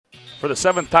For the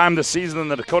 7th time this season,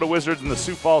 the Dakota Wizards and the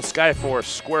Sioux Falls Skyforce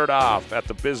squared off at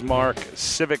the Bismarck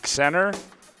Civic Center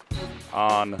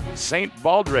on St.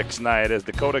 Baldrick's night as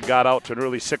Dakota got out to an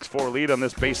early 6-4 lead on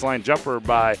this baseline jumper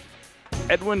by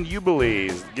Edwin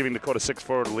Ubiles, giving Dakota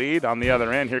 6-4 lead. On the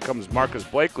other end, here comes Marcus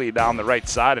Blakely down the right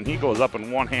side, and he goes up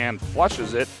and one hand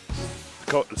flushes it.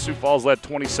 Sioux Falls led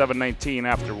 27-19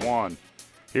 after one.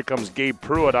 Here comes Gabe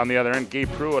Pruitt on the other end.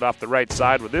 Gabe Pruitt off the right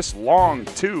side with this long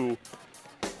two,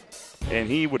 and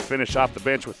he would finish off the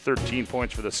bench with 13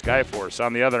 points for the Skyforce.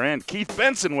 On the other end, Keith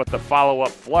Benson with the follow-up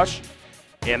flush,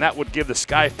 and that would give the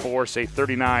Skyforce a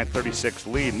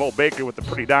 39-36 lead. Mo Baker with the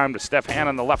pretty dime to Steph Hanna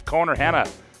in the left corner. Hanna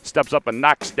steps up and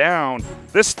knocks down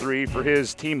this three for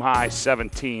his team-high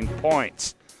 17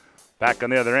 points. Back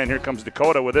on the other end, here comes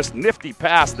Dakota with this nifty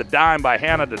pass, the dime by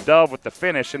Hanna to Dove with the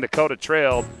finish, and Dakota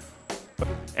trailed.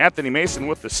 Anthony Mason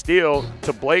with the steal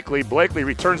to Blakely. Blakely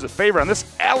returns the favor on this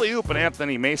alley-oop, and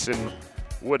Anthony Mason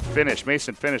would finish.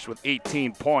 Mason finished with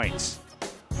 18 points.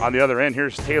 On the other end,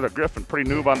 here's Taylor Griffin. Pretty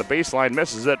noob on the baseline,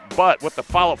 misses it, but with the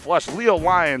follow flush, Leo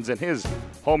Lyons in his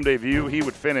home debut, he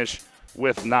would finish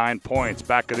with 9 points.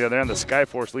 Back on the other end, the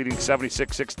Skyforce leading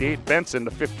 76-68. Benson,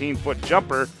 the 15-foot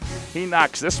jumper, he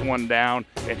knocks this one down,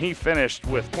 and he finished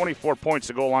with 24 points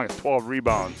to go along with 12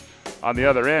 rebounds. On the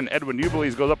other end, Edwin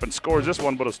Ubiles goes up and scores this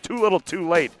one, but it's too little too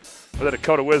late for the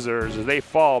Dakota Wizards as they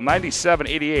fall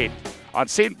 97-88 on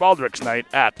St. Baldrick's night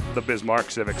at the Bismarck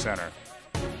Civic Center.